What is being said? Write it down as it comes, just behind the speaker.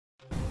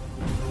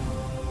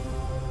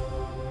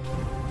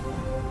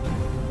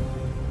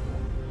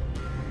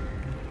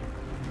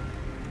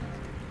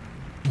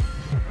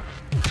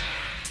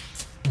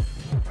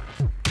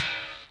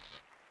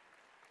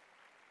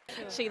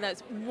Sheila,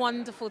 it's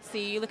wonderful to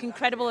see you. You look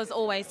incredible as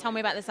always. Tell me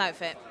about this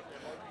outfit.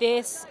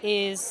 This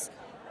is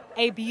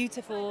a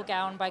beautiful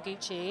gown by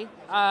Gucci.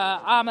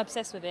 I'm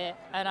obsessed with it,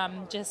 and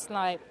I'm just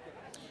like,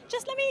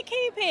 just let me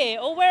keep it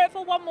or wear it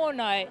for one more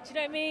night. Do you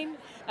know what I mean?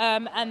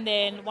 And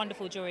then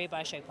wonderful jewelry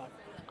by Chopin.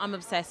 I'm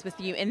obsessed with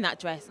you in that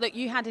dress. Look,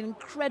 you had an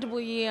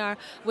incredible year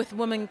with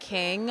Woman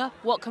King.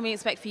 What can we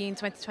expect for you in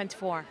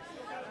 2024?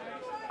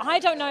 I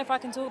don't know if I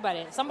can talk about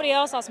it. Somebody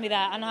else asked me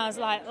that, and I was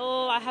like,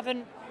 oh, I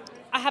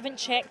haven't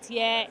checked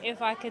yet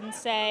if I can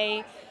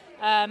say.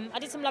 I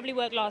did some lovely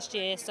work last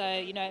year, so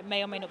you know it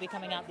may or may not be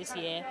coming out this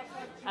year.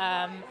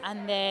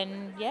 And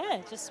then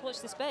yeah, just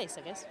watch the space,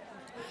 I guess.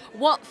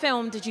 What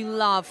film did you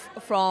love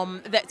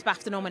from that's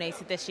BAFTA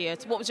nominated this year?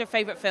 What was your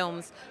favourite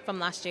films from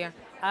last year?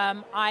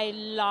 I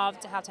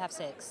loved How to Have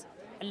Sex.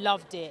 I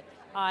loved it.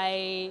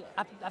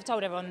 I've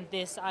told everyone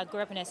this. I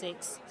grew up in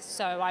Essex,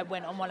 so I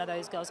went on one of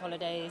those girls'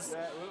 holidays.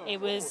 It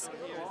was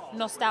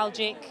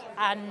nostalgic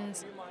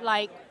and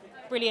like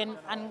brilliant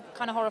and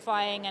kind of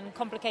horrifying and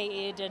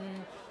complicated and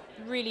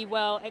really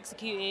well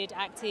executed,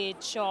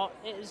 acted, shot.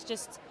 It was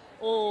just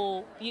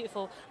all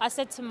beautiful. I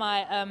said to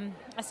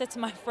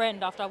my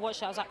friend after I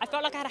watched it, I was like, I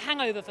felt like I had a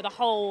hangover for the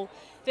whole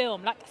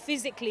film. Like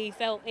physically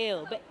felt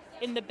ill, but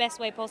in the best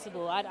way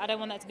possible. I don't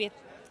want that to be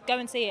go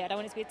and see it. I don't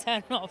want it to be a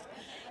turn off.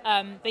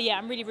 But yeah,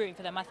 I'm really rooting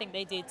for them. I think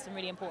they did some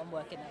really important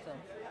work in that film.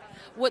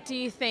 What do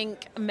you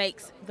think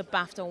makes the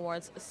BAFTA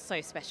Awards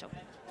so special?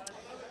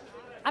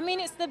 I mean,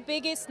 it's the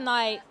biggest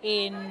night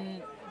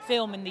in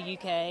film in the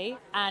UK,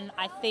 and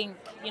I think,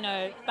 you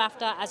know,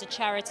 BAFTA as a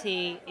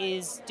charity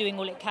is doing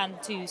all it can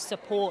to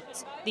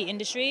support the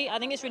industry. I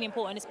think it's really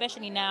important,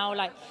 especially now.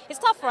 Like, it's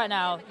tough right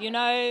now, you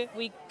know.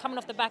 We coming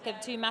off the back of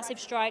 2 massive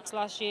strikes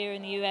last year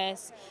in the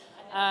US.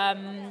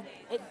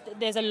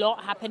 There's a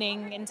lot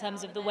happening in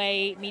terms of the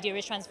way media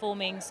is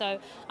transforming, so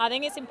I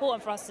think it's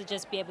important for us to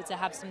just be able to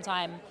have some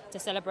time to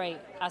celebrate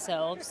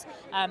ourselves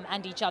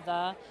and each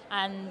other,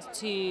 and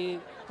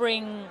to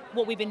bring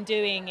what we've been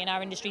doing in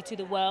our industry to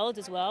the world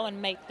as well and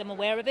make them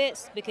aware of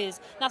it, because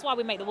that's why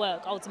we make the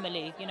work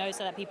ultimately, you know,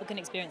 so that people can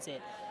experience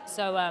it.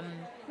 So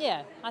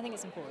yeah, I think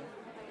it's important.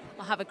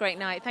 Well, have a great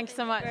night. Thank you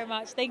so much. Very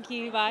much. Thank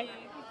you. Bye.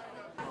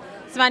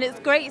 Savanah, it's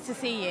great to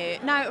see you.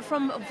 Now,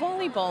 from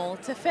volleyball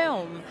to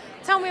film,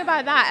 tell me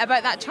about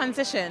that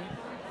transition.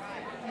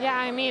 Yeah,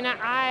 I mean,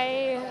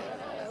 I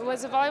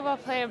was a volleyball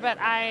player, but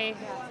I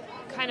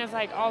kind of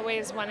like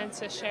always wanted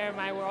to share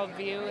my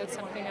worldview with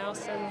something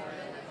else,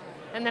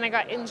 and then I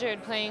got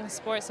injured playing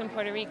sports in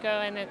Puerto Rico,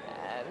 and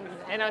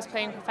I was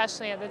playing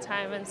professionally at the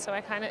time, and so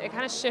it kind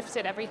of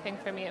shifted everything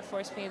for me. It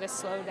forced me to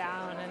slow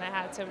down, and I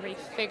had to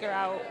figure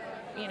out,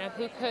 you know,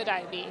 who could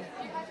I be.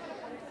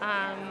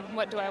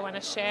 What do I want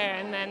to share?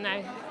 And then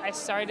I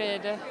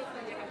started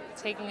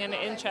taking an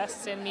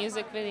interest in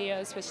music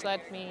videos, which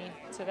led me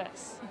to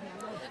this.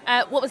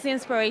 What was the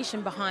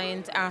inspiration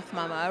behind Earth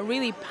Mama? A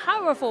really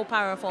powerful,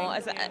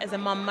 as a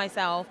mum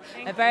myself,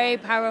 a very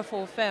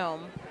powerful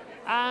film.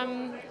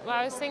 Well,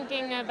 I was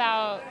thinking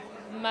about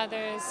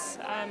mothers.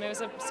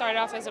 Started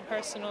off as a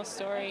personal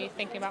story,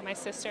 thinking about my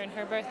sister and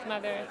her birth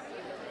mother,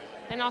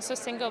 and also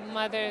single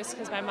mothers,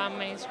 because my mom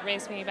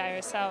raised me by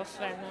herself.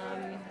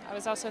 And I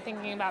was also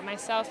thinking about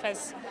myself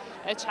as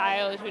a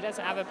child who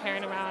doesn't have a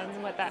parent around,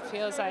 and what that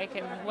feels like,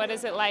 and what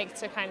is it like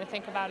to kind of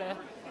think about a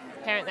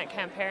parent that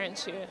can't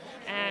parent you.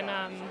 And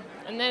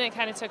then it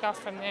kind of took off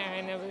from there,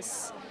 and it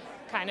was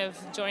kind of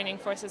joining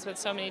forces with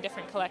so many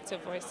different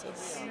collective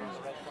voices.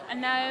 And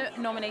now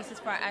nominated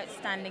for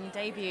Outstanding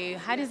Debut.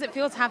 How does it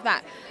feel to have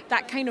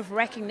that kind of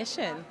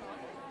recognition?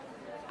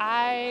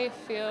 I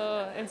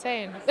feel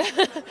insane.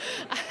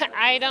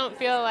 I don't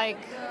feel like,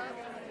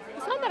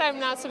 it's not that I'm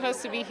not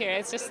supposed to be here,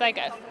 it's just like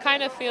it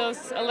kind of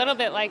feels a little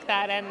bit like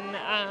that,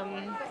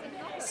 and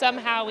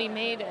somehow we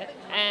made it.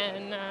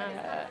 And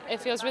it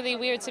feels really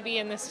weird to be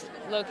in this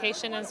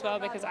location as well,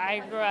 because I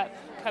grew up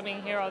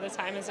coming here all the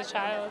time as a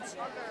child,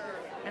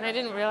 and I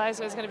didn't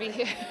realize I was going to be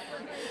here.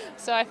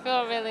 So I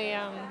feel really,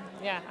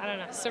 yeah, I don't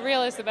know,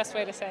 surreal is the best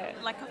way to say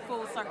it. Like a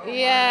full circle.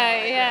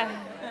 Yeah.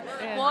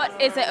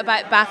 What is it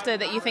about BAFTA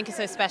that you think is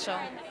so special?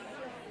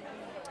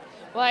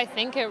 Well, I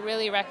think it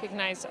really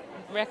recognizes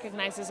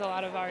a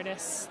lot of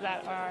artists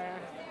that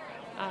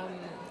are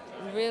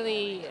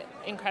really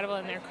incredible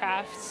in their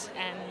crafts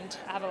and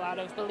have a lot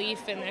of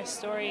belief in their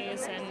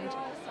stories. And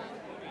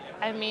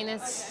I mean,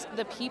 it's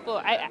the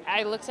people.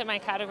 I looked at my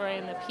category,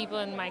 and the people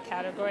in my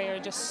category are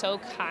just so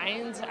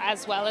kind,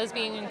 as well as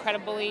being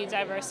incredibly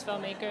diverse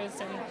filmmakers.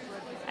 And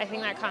I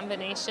think that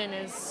combination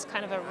is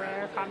kind of a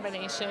rare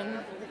combination.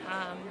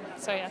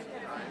 So yeah.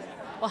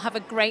 Well, have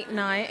a great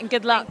night and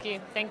good luck.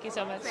 Thank you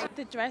so much.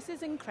 The dress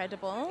is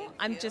incredible.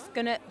 I'm just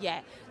gonna,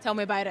 tell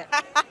me about it.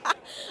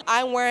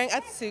 I'm wearing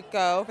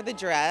Atsuko for the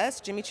dress,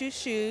 Jimmy Choo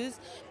shoes,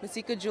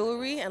 Masika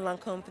jewelry, and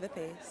Lancome for the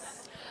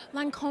face.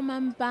 Lancome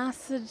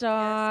ambassador.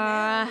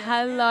 Yes,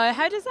 hello.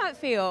 How does that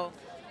feel?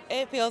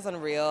 It feels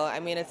unreal. I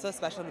mean, it's so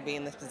special to be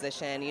in this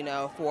position, you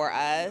know, for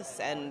us,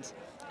 and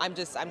I'm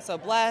so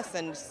blessed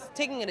and just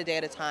taking it a day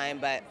at a time,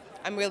 but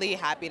I'm really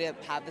happy to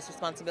have this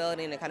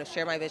responsibility and to kind of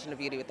share my vision of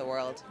beauty with the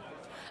world.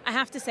 I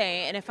have to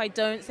say, and if I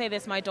don't say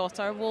this, my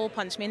daughter will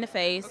punch me in the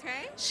face. Okay.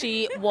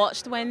 She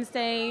watched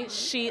Wednesday.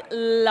 She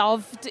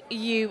loved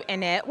you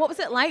in it. What was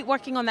it like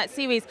working on that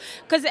series?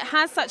 Because it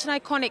has such an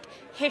iconic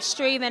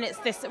history, then it's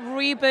this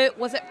reboot.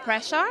 Was it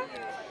pressure?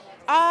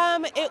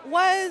 It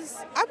was,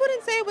 I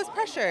wouldn't say it was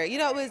pressure. You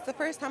know, it was the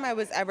first time I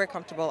was ever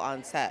comfortable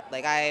on set.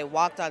 Like, I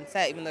walked on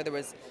set, even though there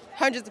was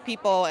hundreds of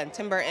people, and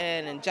Tim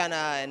Burton and Jenna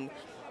and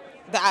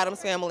the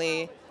Addams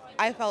family.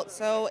 I felt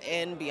so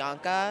in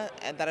Bianca,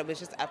 and that it was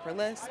just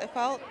effortless, it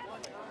felt.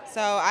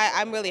 So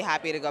I'm really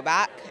happy to go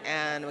back,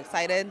 and I'm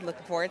excited,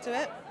 looking forward to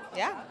it.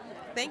 Yeah.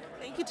 Thank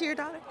you to your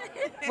daughter.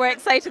 We're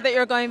excited that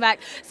you're going back.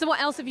 So what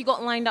else have you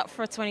got lined up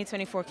for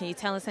 2024? Can you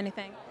tell us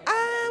anything?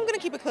 I'm going to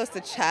keep it close to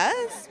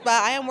chess, but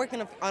I am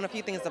working on a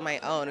few things of my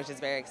own, which is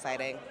very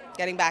exciting.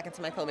 Getting back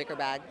into my filmmaker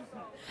bag.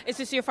 Is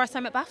this your first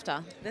time at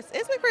BAFTA? This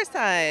is my first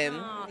time.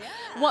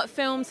 Yeah. What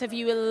films have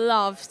you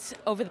loved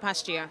over the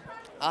past year?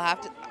 I'll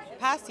have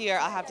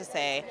to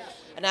say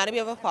Anatomy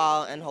of a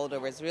Fall and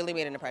Holdovers really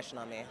made an impression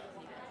on me.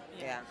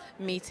 Yeah.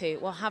 Me too.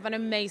 Well, have an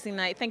amazing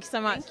night. Thank you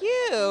so much. Thank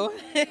you.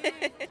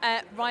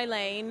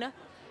 Rylane,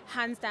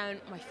 hands down,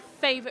 my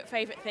favourite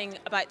thing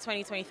about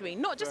 2023.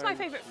 Not just my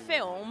favourite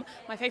film,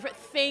 my favourite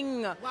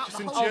thing. Wow. Just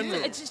in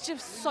general. It's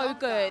just so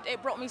good.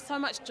 It brought me so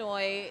much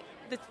joy.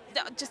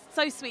 Just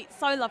so sweet,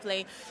 so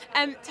lovely.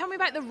 Tell me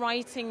about the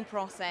writing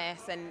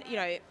process, and you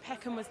know,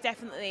 Peckham was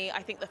definitely,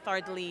 I think, the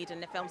third lead in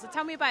the film. So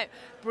tell me about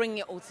bringing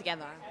it all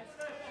together.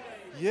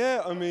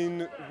 Yeah, I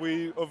mean,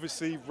 we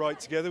obviously write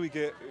together.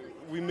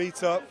 We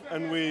meet up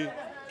and we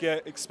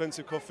get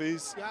expensive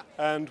coffees,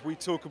 and we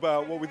talk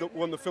about what we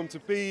want the film to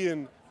be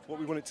and what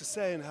we want it to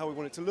say and how we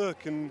want it to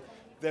look. And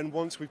then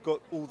once we've got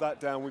all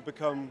that down, we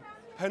become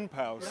pen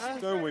pals,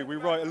 don't we? We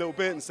write a little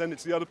bit and send it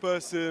to the other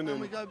person. And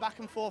we go back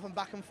and forth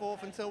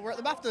until we're at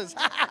the BAFTAs.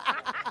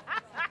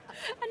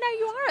 And now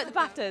you are at the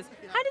BAFTAs.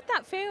 How did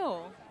that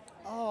feel?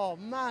 Oh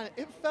man,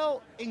 it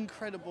felt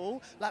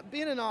incredible. Like,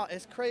 being an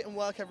artist, creating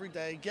work every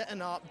day, getting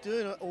up,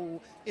 doing it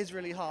all is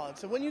really hard.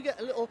 So when you get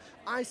a little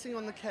icing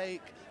on the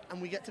cake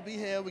and we get to be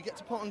here, we get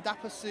to put on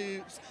dapper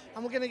suits,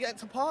 and we're going to get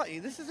to party.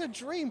 This is a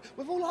dream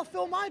with all our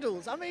film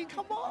idols. I mean,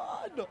 come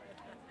on.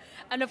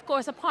 And of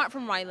course, apart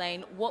from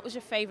Rylane, what was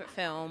your favourite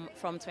film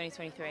from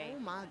 2023? Oh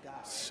my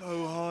God.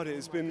 So hard. It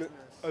has been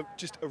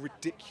just a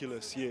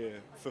ridiculous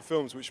year for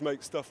films, which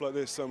makes stuff like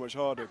this so much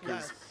harder,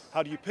 because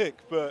how do you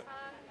pick? But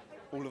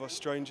All of Us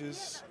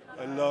Strangers,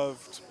 I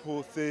loved.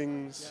 Poor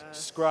Things,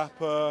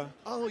 Scrapper.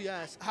 Oh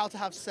yes, How to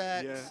Have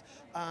Sex.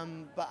 Yeah.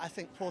 But I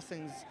think Poor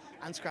Things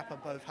and Scrapper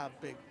both have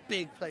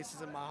big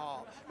places in my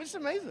heart, which is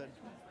amazing.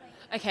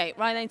 Okay,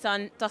 Rylane's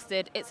done,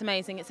 dusted, it's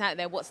amazing, it's out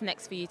there. What's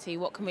next for you two?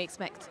 What can we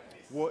expect?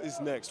 What is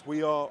next?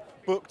 We are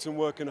booked and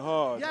working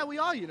hard. Yeah, we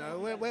are, you know.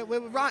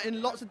 We're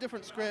writing lots of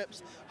different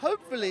scripts.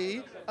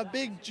 Hopefully, a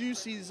big,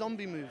 juicy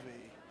zombie movie.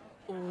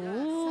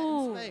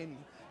 Ooh. Set in Spain.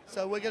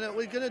 So we're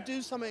gonna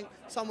do something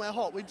somewhere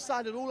hot. We've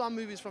decided all our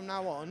movies from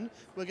now on,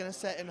 we're gonna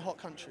set in hot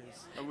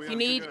countries. And we If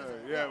you have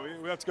to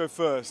go, we have to go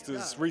first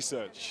as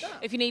research.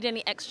 If you need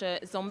any extra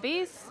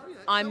zombies,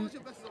 What was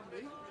your best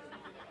zombie?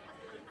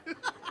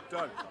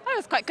 Done. That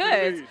was quite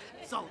good.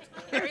 Salt.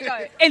 Here we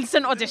go.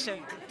 Instant audition.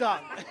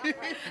 Done.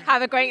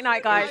 Have a great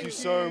night, guys. Thank you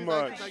so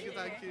much. Thank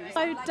you.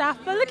 So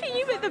dapper. Look at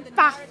you at the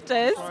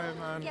BAFTAs. Trying,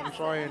 man. I'm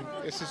trying.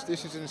 This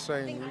is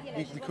insane.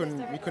 We couldn't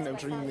have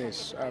dreamed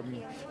this.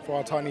 For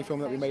our tiny film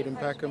that we made in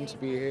Peckham to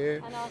be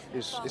here,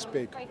 it's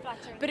big.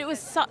 But it was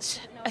such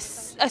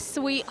a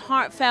sweet,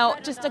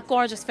 heartfelt, just a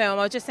gorgeous film.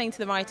 I was just saying to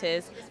the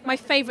writers, my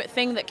favourite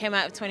thing that came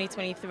out of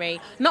 2023.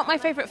 Not my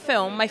favourite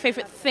film, my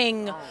favourite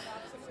thing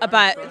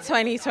about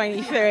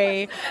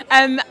 2023.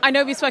 I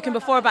know we've spoken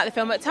before about the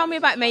film, but tell me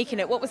about making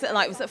it. What was it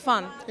like? Was it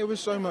fun? It was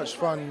so much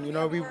fun. You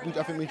know,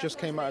 I think we just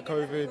came out of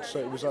COVID, so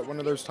it was like one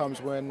of those times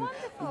when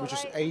we were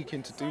just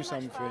aching to do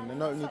something, and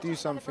not only do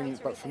something,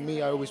 but for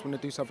me, I always want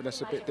to do something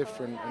that's a bit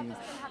different, and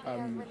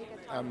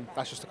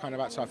that's just the kind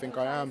of actor I think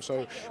I am.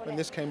 So when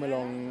this came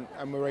along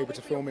and we were able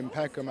to film in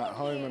Peckham at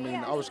home, I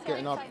mean, I was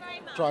getting up,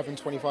 driving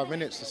 25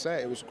 minutes to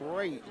set. It was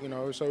great, you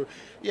know. So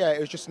yeah, it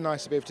was just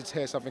nice to be able to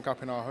tear something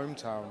up in our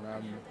hometown.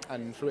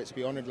 And for it to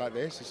be honoured like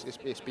this,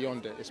 it's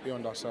beyond it. It's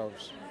beyond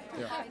ourselves.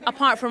 Yeah.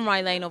 Apart from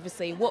Rylane,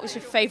 obviously, what was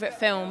your favourite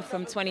film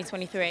from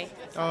 2023?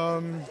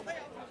 I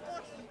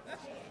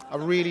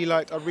really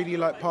liked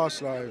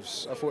Past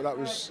Lives. I thought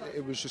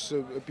it was just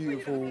a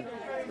beautiful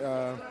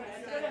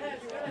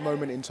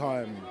moment in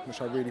time, which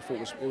I really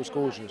thought was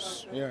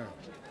gorgeous. Yeah.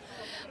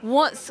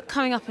 What's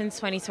coming up in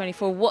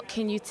 2024? What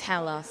can you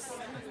tell us?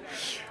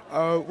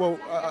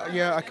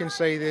 Yeah, I can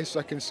say this.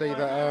 I can say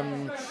that.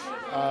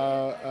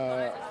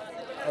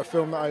 A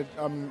film that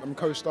I'm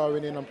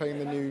co-starring in. I'm playing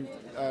the new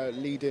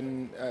lead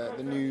in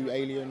the new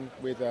Alien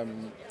with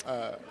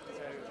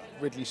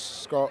Ridley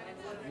Scott,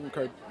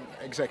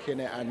 co-executing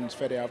it, and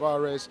Fede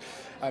Alvarez.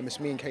 It's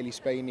me and Kaylee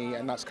Spaney,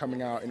 and that's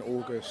coming out in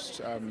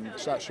August.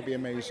 So that should be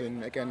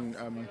amazing.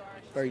 Again,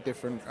 very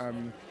different,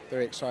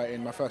 very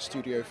exciting. My first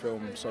studio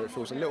film, so it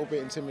feels a little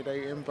bit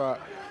intimidating, but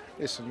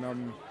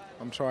listen,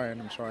 I'm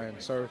trying.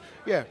 So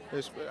yeah,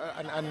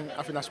 and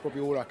I think that's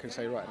probably all I can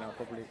say right now.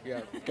 Probably,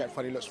 yeah, get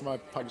funny looks from my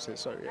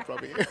publicist. So yeah,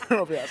 probably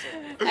that's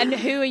it. And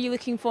who are you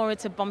looking forward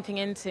to bumping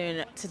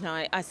into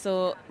tonight? I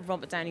saw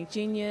Robert Downey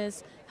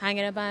Jr.'s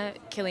hanging about,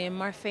 Cillian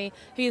Murphy.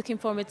 Who are you looking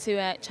forward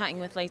to chatting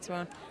with later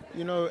on?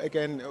 You know,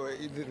 again,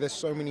 there's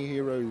so many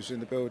heroes in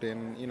the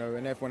building, you know,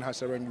 and everyone has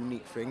their own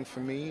unique thing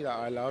for me that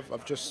I love.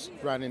 I've just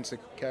ran into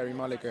Carey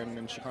Mulligan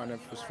and she kind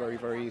of was very,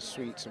 very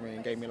sweet to me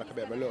and gave me like a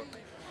bit of a look.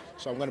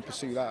 So I'm going to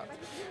pursue that.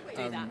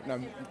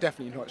 No,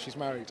 definitely not. She's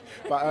married.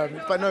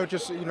 But no,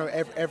 just, you know,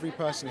 every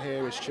person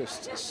here is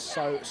just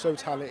so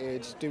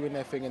talented, doing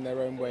their thing in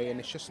their own way,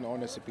 and it's just an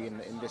honour to be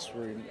in this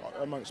room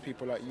amongst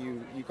people like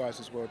you guys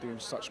as well, doing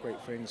such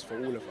great things for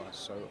all of us.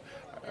 So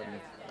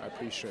I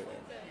appreciate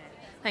it.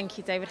 Thank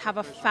you, David. Have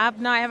a fab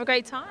night. Have a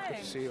great time. Good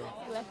to see you.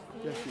 Bless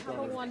you. Have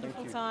a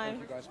wonderful time.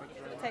 Thank you guys.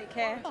 Take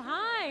care. Oh,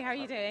 hi. How are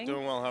you doing?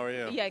 Doing well. How are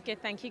you? Yeah,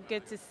 good. Thank you.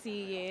 Good to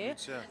see you.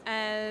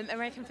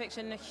 American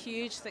Fiction, a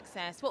huge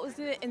success. What was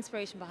the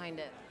inspiration behind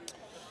it?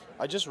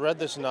 I just read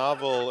this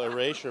novel,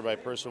 Erasure, by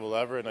Percival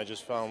Everett, and I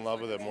just fell in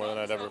love with it more than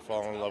I'd ever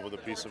fallen in love with a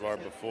piece of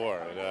art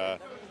before.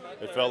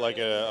 It felt like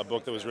a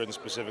book that was written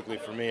specifically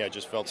for me. I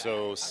just felt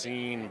so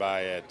seen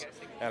by it,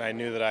 and I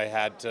knew that I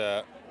had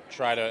to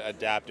try to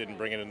adapt it and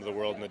bring it into the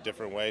world in a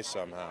different way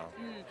somehow.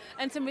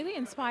 And some really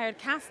inspired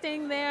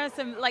casting there,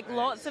 some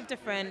lots of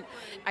different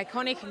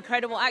iconic,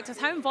 incredible actors.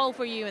 How involved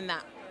were you in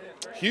that?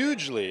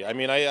 Hugely. I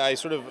mean, I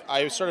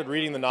started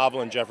reading the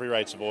novel in Jeffrey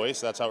Wright's voice.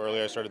 That's how early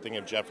I started thinking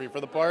of Jeffrey for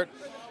the part.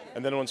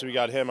 And then once we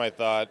got him, I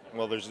thought,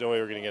 well, there's no way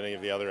we're going to get any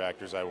of the other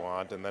actors I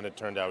want. And then it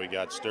turned out we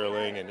got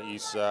Sterling and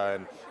Issa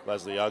and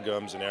Leslie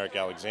Uggams and Eric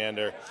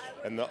Alexander.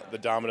 And the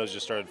dominoes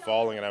just started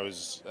falling, and I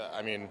was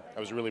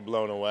really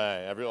blown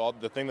away.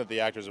 The thing that the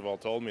actors have all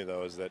told me,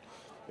 though, is that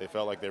they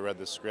felt like they read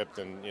the script,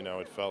 and, you know,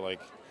 it felt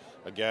like,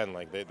 again,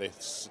 like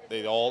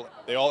they all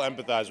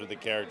empathize with the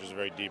characters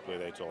very deeply,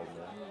 they told me.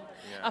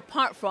 Yeah.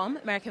 Apart from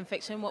American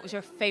Fiction, what was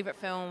your favorite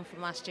film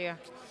from last year?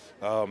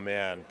 Oh,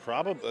 man,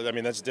 probably, I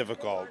mean, that's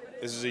difficult.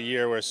 This is a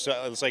year where it's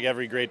like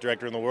every great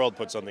director in the world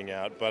put something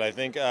out, but I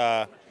think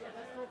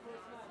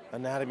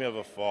Anatomy of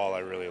a Fall I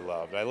really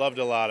loved. I loved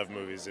a lot of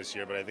movies this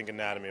year, but I think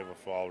Anatomy of a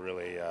Fall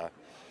really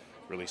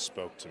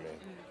spoke to me.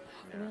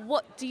 Yeah.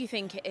 What do you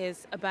think it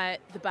is about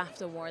the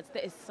BAFTA Awards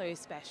that is so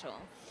special?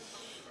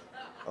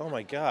 Oh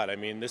my God! I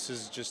mean, this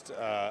is just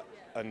a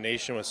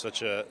nation with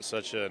such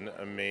an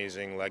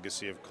amazing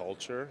legacy of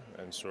culture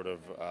and sort of,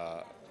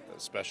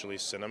 especially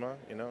cinema.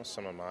 You know,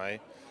 some of my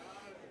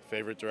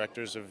favorite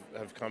directors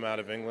have come out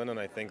of England, and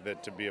I think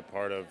that to be a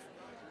part of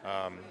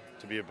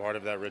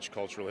that rich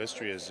cultural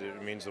history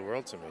it means the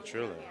world to me.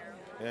 Truly,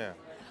 yeah.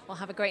 Well,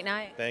 have a great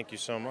night. Thank you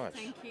so much.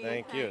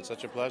 Thank you. It's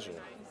such a pleasure.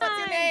 What's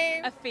your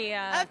name?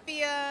 Afia.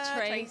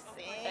 Tracy.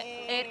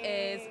 It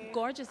is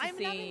gorgeous to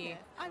see you.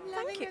 I'm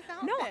loving this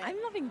outfit. No,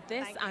 I'm loving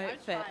this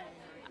outfit.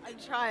 I'm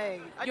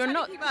trying. You're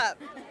not to keep up.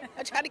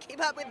 I'm trying to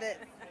keep up with it.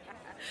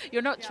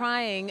 You're not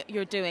trying,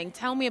 you're doing.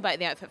 Tell me about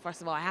the outfit,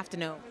 first of all. I have to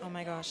know. Oh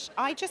my gosh.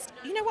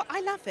 You know what?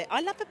 I love it.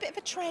 I love a bit of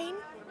a train.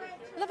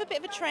 Love a bit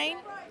of a train.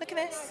 Look at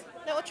this.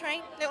 Little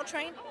train.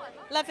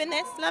 Loving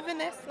this.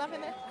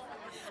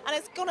 And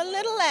it's got a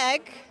little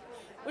leg,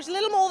 which is a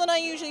little more than I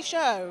usually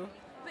show.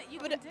 But you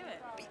can do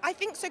it. I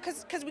think so,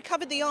 because we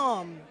covered the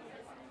arm.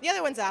 The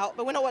other one's out,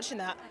 but we're not watching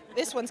that.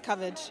 This one's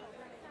covered.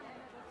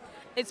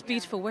 It's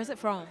beautiful. Where's it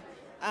from?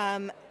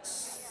 Scalvan,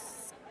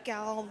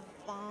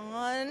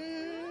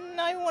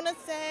 I want to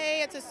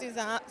say. It's a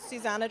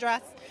Susanna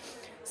dress.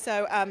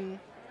 So,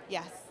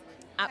 yes.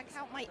 Check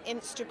out my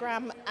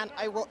Instagram, and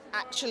I will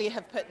actually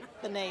have put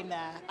the name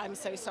there. I'm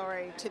so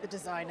sorry to the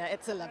designer.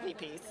 It's a lovely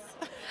piece.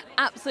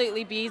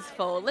 Absolutely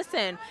beautiful.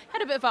 Listen,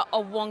 had a bit of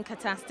a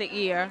wonkatastic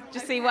year.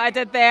 Did you see what I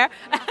did there?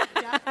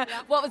 Yeah.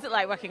 What was it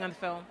like working on the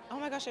film? Oh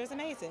my gosh, it was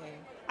amazing.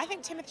 I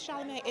think Timothée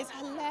Chalamet is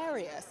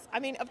hilarious.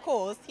 I mean, of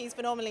course, he's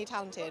phenomenally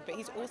talented, but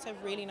he's also a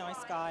really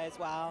nice guy as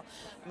well.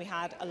 And we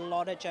had a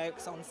lot of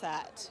jokes on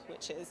set,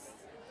 which is,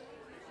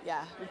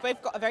 yeah, we've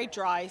both got a very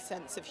dry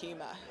sense of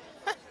humour.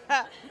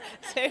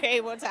 So we're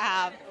able to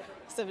have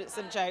some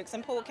jokes.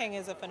 And Paul King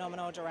is a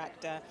phenomenal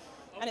director.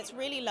 And it's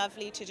really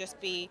lovely to just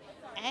be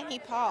any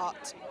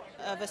part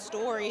of a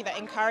story that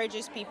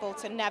encourages people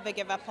to never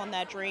give up on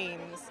their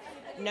dreams,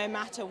 no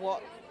matter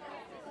what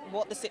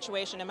the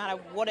situation, no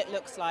matter what it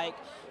looks like.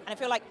 And I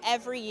feel like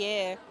every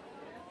year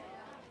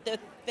the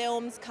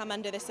films come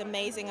under this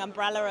amazing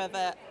umbrella of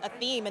a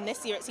theme, and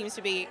this year it seems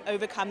to be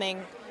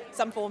overcoming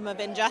some form of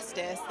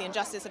injustice, the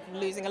injustice of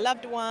losing a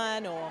loved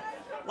one or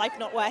life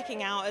not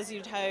working out as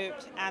you'd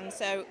hoped. And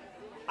so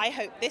I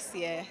hope this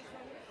year,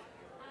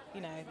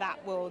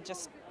 that will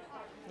just,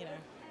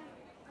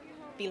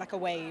 be like a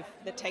wave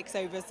that takes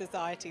over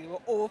society.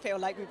 We'll all feel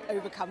like we've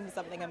overcome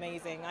something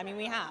amazing. I mean,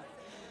 we have.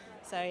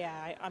 So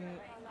yeah,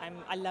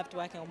 I loved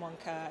working on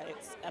Wonka.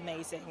 It's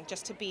amazing.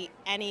 Just to be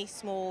any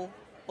small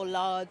or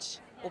large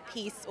or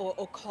piece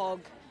or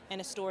cog in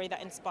a story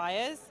that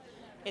inspires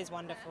is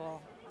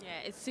wonderful. Yeah,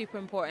 it's super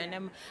important,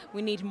 and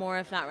we need more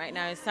of that right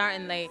now,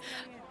 certainly.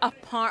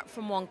 Apart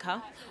from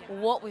Wonka,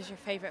 what was your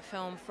favourite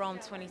film from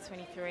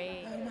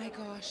 2023? Oh my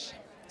gosh.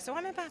 So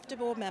I'm a BAFTA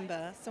board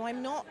member, so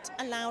I'm not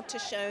allowed to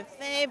show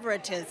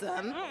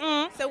favoritism.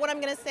 So what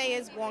I'm going to say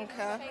is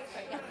Wonka,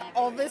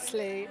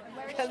 obviously,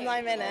 because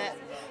I'm in it.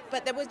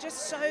 But there were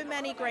just so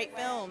many great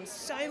films,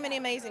 so many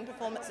amazing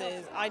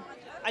performances.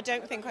 I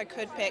don't think I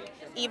could pick,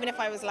 even if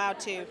I was allowed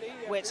to,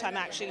 which I'm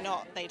actually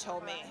not, they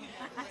told me.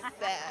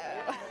 So.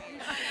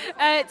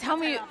 Tell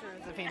me...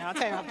 I'll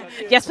tell you after.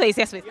 Yes, please.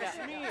 Yes, please.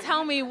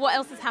 Tell me what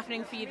else is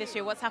happening for you this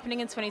year. What's happening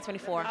in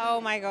 2024? Oh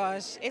my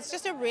gosh, it's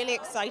just a really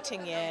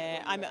exciting year.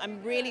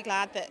 I'm really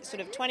glad that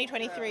sort of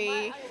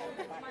 2023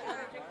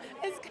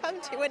 has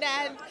come to an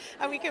end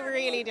and we can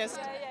really just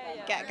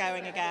get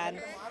going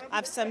again.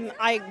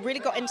 I really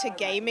got into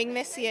gaming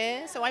this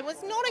year, so I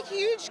was not a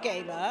huge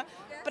gamer,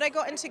 but I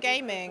got into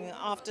gaming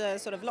after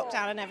sort of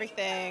lockdown and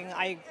everything.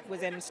 I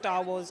was in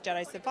Star Wars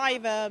Jedi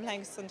Survivor,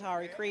 playing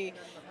Centauri Cree,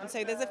 and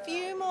so there's a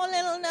few more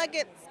little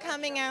nuggets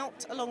coming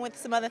out, along with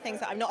some other things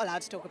that I'm not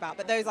allowed to talk about,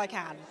 but those I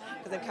can,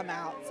 because they've come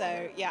out.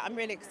 So yeah, I'm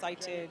really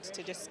excited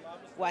to just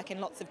work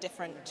in lots of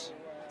different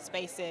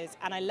spaces,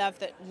 and I love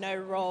that no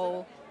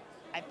role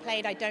I've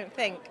played, I don't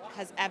think,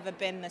 has ever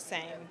been the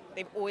same.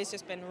 They've always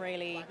just been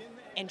really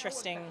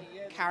interesting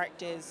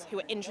characters who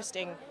are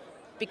interesting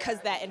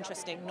because they're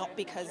interesting, not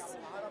because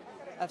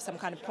of some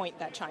kind of point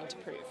they're trying to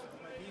prove.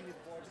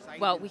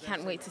 Well, we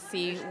can't wait to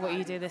see what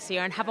you do this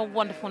year, and have a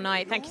wonderful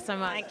night. Thank you so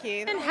much. Thank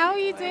you. And how are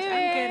you doing?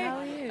 I'm good. How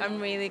are you? I'm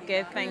really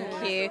good, thank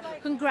you.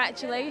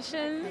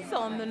 Congratulations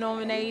on the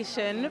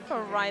nomination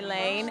for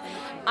Rylane.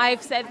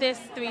 I've said this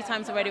 3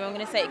 times already, but I'm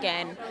going to say it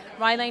again.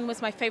 Rylane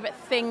was my favourite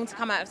thing to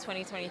come out of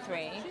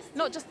 2023.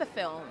 Not just the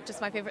film, just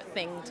my favourite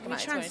thing to come out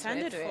of 2023.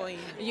 Transcended for you.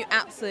 You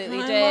absolutely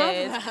I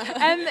did. love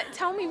that.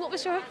 Tell me, what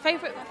was your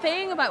favourite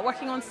thing about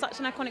working on such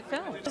an iconic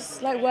film?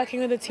 Just like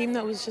working with a team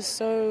that was just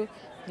so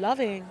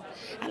loving,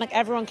 and like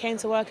everyone came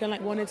to work and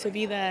like wanted to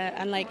be there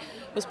and like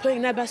was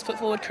putting their best foot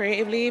forward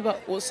creatively, but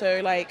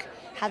also like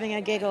having a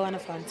giggle and a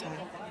fun time.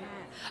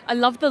 I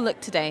love the look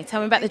today.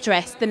 Tell me about the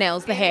dress, the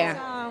nails, the hair.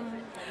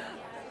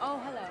 Oh,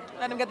 hello.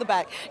 Let him get the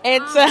bag.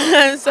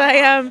 It's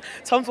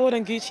Tom Ford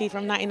and Gucci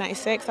from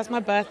 1996. That's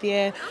my birth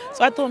year.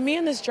 So I thought, me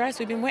and this dress,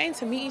 we've been waiting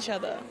to meet each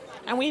other,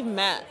 and we've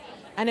met,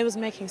 and it was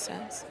making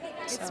sense.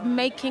 It's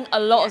making a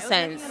lot of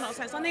sense.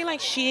 Something like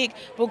chic,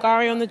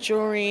 Bulgari on the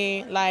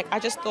jewelry. Like, I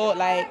just thought,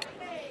 like,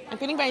 I'm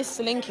feeling very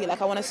slinky.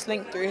 Like, I want to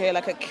slink through here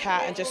like a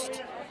cat and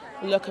just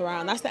look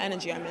around. That's the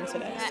energy I'm in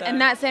today. So.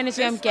 And that's the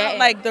energy I'm getting.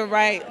 Like the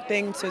right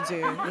thing to do.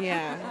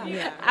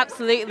 Yeah.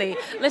 Absolutely.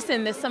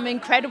 Listen, there's some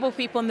incredible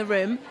people in the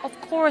room. Of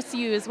course,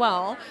 you as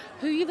well.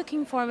 Who are you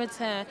looking forward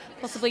to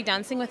possibly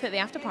dancing with at the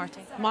after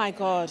party? My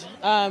God.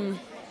 I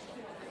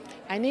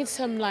need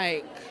some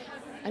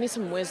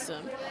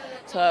wisdom.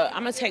 So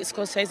I'm gonna take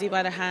Scorsese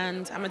by the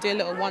hand. I'm gonna do a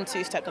little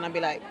 1-2 step, and I'll be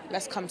like,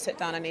 let's come sit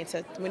down.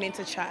 We need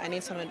to chat. I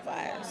need some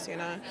advice, you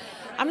know.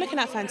 I'm looking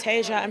at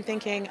Fantasia. I'm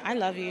thinking, I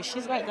love you.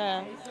 She's right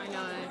there. I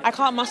know. I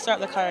can't muster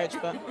up the courage,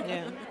 but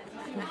yeah.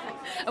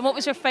 And what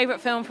was your favourite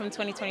film from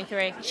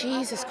 2023?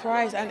 Jesus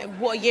Christ, and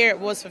what a year it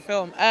was for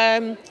film.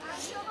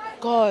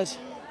 God,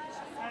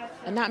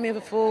 Anatomy of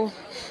a Fool.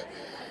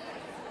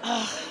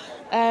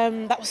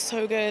 That was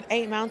so good.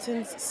 8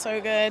 Mountains, so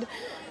good.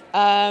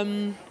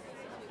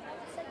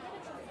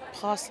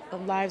 Past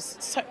lives.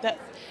 So that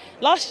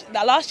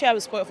last year I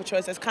was spoiled for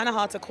choice. It's kind of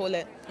hard to call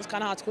it.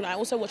 I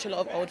also watch a lot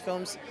of old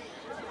films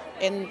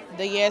in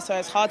the year, so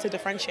it's hard to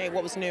differentiate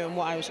what was new and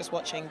what I was just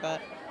watching.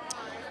 But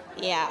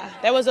yeah,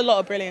 there was a lot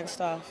of brilliant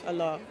stuff. A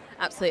lot.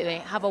 Absolutely.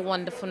 Have a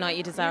wonderful night.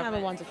 You deserve it. Have a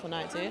wonderful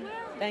night, dude.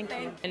 Thank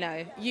you. I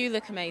know. You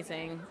look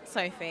amazing,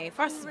 Sophie.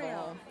 First of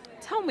all,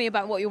 tell me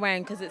about what you're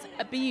wearing, because it's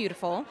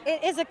beautiful.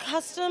 It is a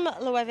custom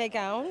Loewe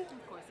gown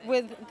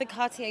with the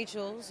Cartier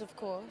jewels, of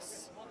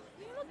course.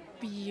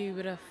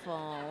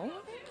 Beautiful.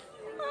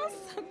 Oh,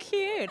 so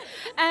cute.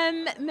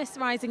 Miss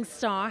Rising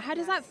Star, how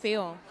does that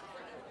feel?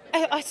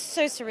 It's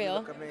so surreal.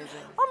 You look amazing.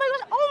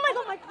 Oh my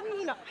god, my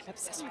queen. I'm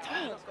obsessed with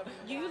her.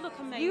 You look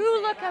amazing.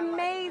 You look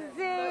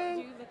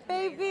amazing,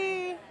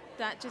 baby.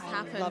 That just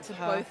happened to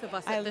both of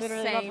us at the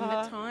same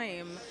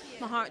time.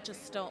 My heart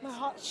just stopped.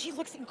 She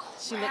looks incredible.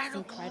 She looks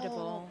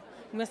incredible.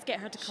 We must get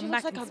her to come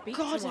back and speak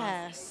to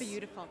us.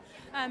 Beautiful.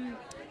 I'm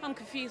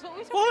confused. What were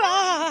we talking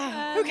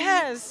about? Who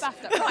cares?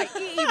 BAFTA. Right,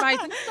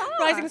 Rising Star.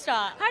 Rising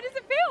Star. How does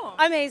it feel?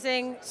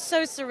 Amazing.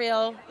 So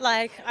surreal.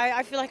 Like,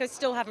 I feel like I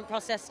still haven't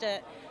processed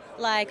it.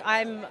 Like,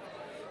 I'm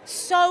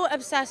so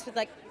obsessed with,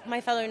 like, my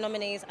fellow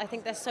nominees. I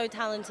think they're so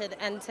talented,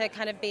 and to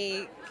kind of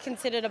be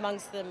considered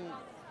amongst them,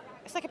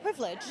 it's like a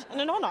privilege and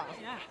an honor.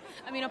 Yeah.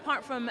 I mean,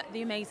 apart from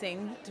the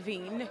amazing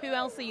Vivian, who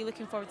else are you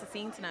looking forward to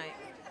seeing tonight?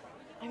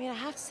 I mean, I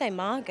have to say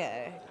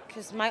Margot,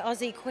 because my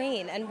Aussie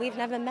queen, and we've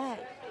never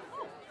met.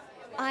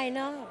 I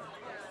know.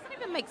 That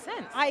even makes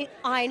sense.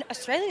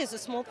 Australia's a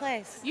small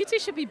place. You two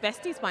should be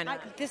besties by now.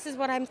 This is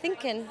what I'm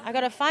thinking. I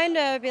gotta find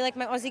her, be like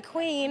my Aussie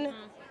queen.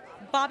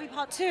 Barbie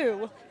Part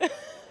 2.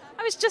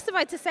 I was just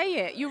about to say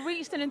it. You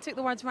reached in and took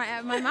the words right out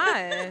of my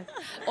mouth.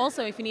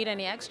 Also, if you need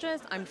any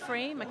extras, I'm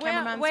free. My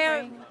cameraman's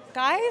free.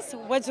 Guys,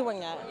 we're doing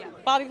it. Yeah.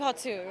 Barbie Part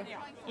 2.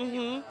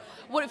 Yeah.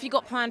 What have you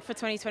got planned for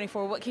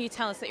 2024? What can you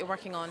tell us that you're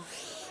working on?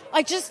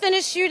 I just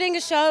finished shooting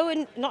a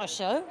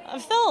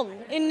film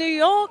in New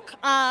York,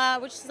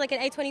 which is like an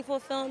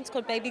A24 film. It's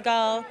called Baby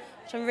Girl,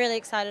 which I'm really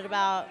excited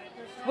about,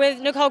 with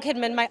Nicole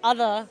Kidman, my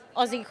other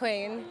Aussie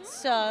queen.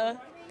 So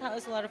that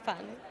was a lot of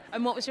fun.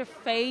 And what was your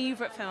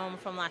favourite film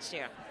from last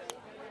year?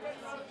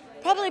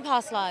 Probably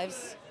Past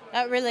Lives.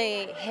 That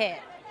really hit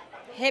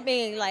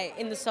me like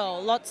in the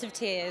soul. Lots of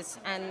tears,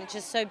 and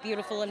just so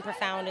beautiful and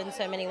profound in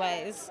so many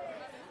ways.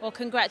 Well,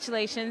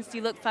 congratulations.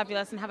 You look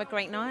fabulous and have a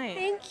great night.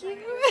 Thank you.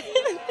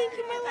 Thank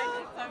you, my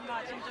love. Thank you so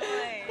much.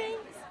 Enjoy.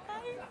 Thanks.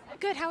 Bye.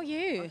 Good. How are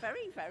you? I'm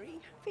very, very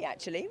happy,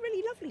 actually.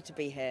 Really lovely to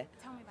be here.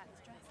 Tell me about this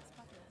dress. It's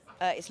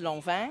fabulous. It's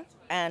Longvin,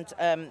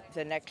 and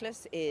the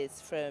necklace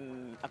is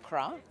from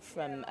Accra,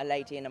 from a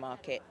lady in a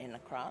market in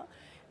Accra.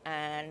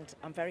 And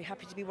I'm very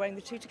happy to be wearing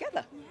the two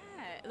together.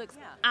 Yeah, it looks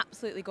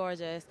absolutely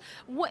gorgeous.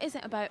 What is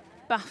it about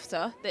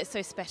BAFTA that's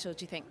so special,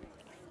 do you think?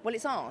 Well,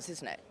 it's ours,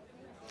 isn't it?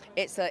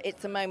 It's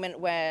a moment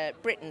where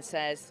Britain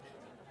says,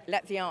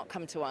 let the art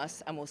come to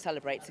us and we'll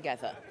celebrate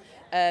together.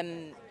 For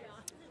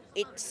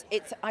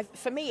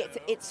me,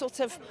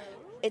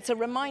 it's a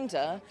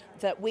reminder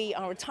that we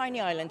are a tiny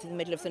island in the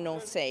middle of the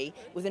North Sea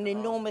with an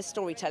enormous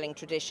storytelling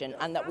tradition,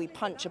 and that we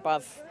punch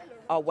above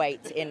our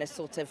weight in a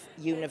sort of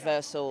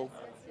universal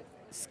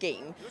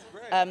scheme.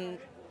 And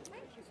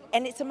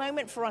it's a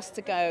moment for us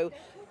to go,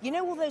 you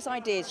know, all those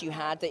ideas you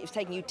had that it was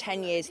taking you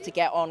 10 years to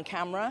get on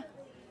camera?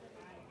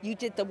 You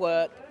did the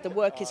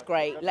work is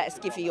great, let us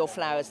give you your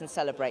flowers and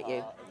celebrate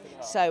you.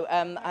 So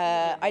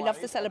I love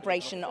the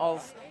celebration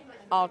of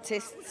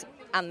artists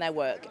and their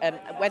work,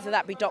 whether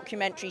that be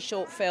documentary,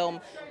 short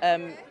film,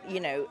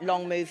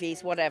 long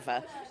movies,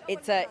 whatever.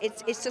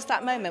 It's just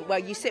that moment where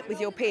you sit with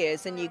your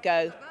peers and you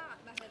go,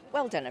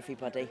 well done,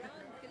 everybody.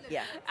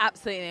 Yeah.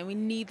 Absolutely, and we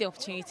need the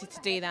opportunity to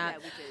do that. Yeah,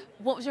 we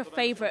do. What was your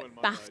favourite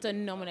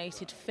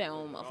BAFTA-nominated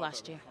film of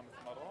last year?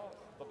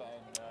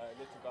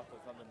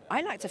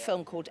 I liked a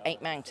film called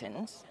Eight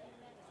Mountains.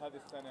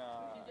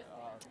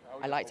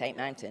 I liked Eight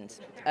Mountains.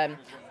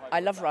 I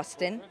love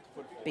Rustin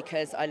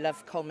because I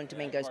love Coleman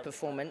Domingo's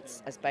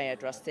performance as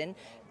Bayard Rustin,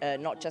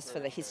 not just for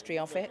the history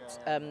of it,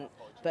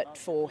 but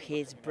for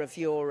his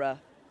bravura.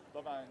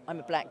 I'm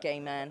a black gay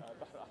man.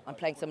 I'm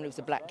playing someone who's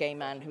a black gay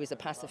man who is a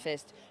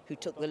pacifist, who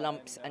took the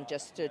lumps and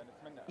just stood,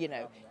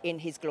 in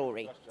his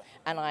glory.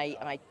 And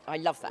I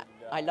love that.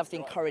 I love the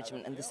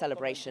encouragement and the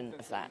celebration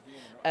of that.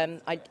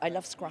 I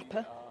love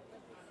Scrapper.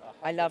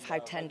 I love how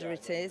tender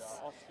it is,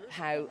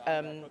 how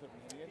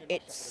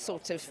it's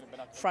sort of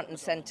front and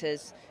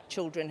centres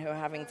children who are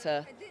having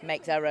to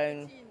make their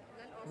own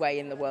way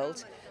in the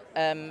world.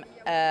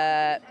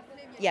 They're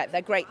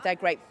great. They're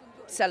great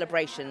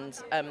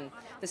celebrations.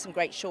 There's some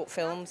great short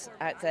films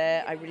out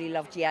there. I really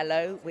loved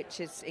Yellow, which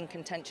is in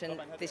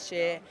contention this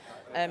year.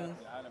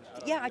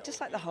 I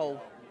just like the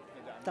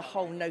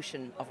whole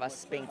notion of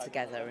us being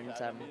together and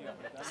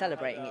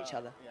celebrating each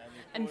other.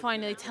 And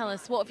finally, tell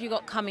us, what have you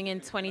got coming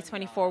in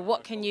 2024?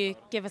 What can you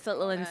give us a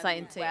little insight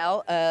into?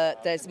 Well,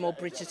 there's more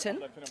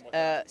Bridgerton.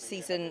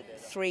 Season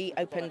 3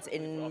 opens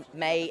in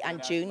May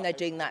and June. They're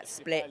doing that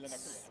split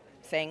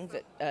thing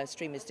that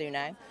streamers do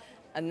now.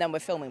 And then we're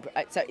filming.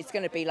 So it's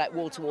going to be like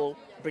wall-to-wall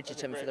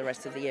Bridgerton for the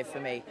rest of the year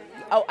for me.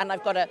 Oh, and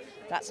I've got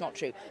that's not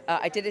true.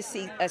 I did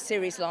a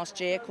series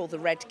last year called The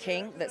Red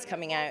King that's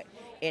coming out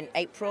in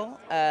April,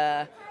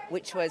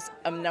 which was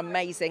an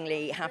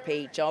amazingly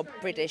happy job,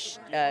 British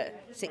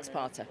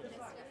 6-parter.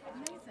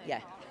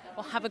 Yeah.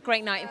 Well, have a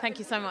great night and thank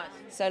you so much.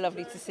 So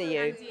lovely to see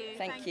you.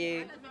 Thank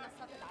you.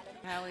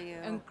 How are you?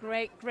 And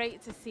great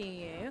to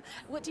see you.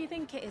 What do you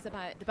think it is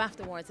about the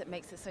BAFTA Awards that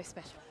makes it so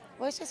special?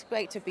 Well, it's just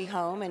great to be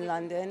home in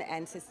London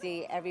and to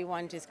see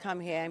everyone just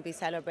come here and be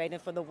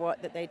celebrated for the work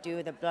that they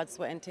do, the blood,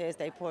 sweat and tears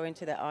they pour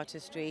into their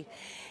artistry,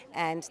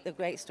 and the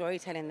great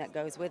storytelling that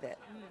goes with it.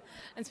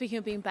 And speaking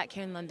of being back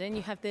here in London,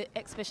 you have the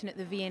exhibition at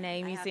the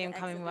V&A Museum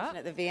coming up.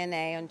 At the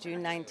V&A on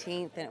June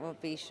 19th, and it will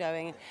be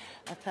showing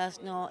a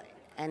personal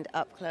and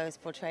up-close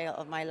portrayal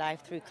of my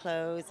life through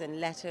clothes and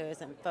letters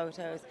and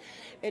photos.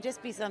 It'll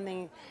just be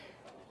something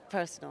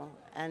personal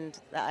and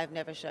that I've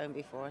never shown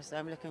before, so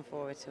I'm looking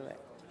forward to it.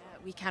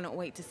 We cannot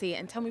wait to see it.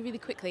 And tell me really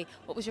quickly,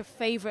 what was your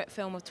favourite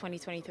film of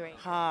 2023?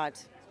 Hard,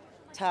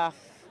 tough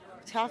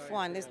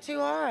one. It's too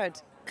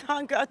hard.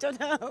 Can't go, I don't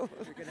know.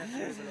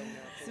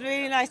 It's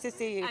really nice to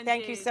see you.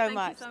 Thank you so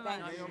much.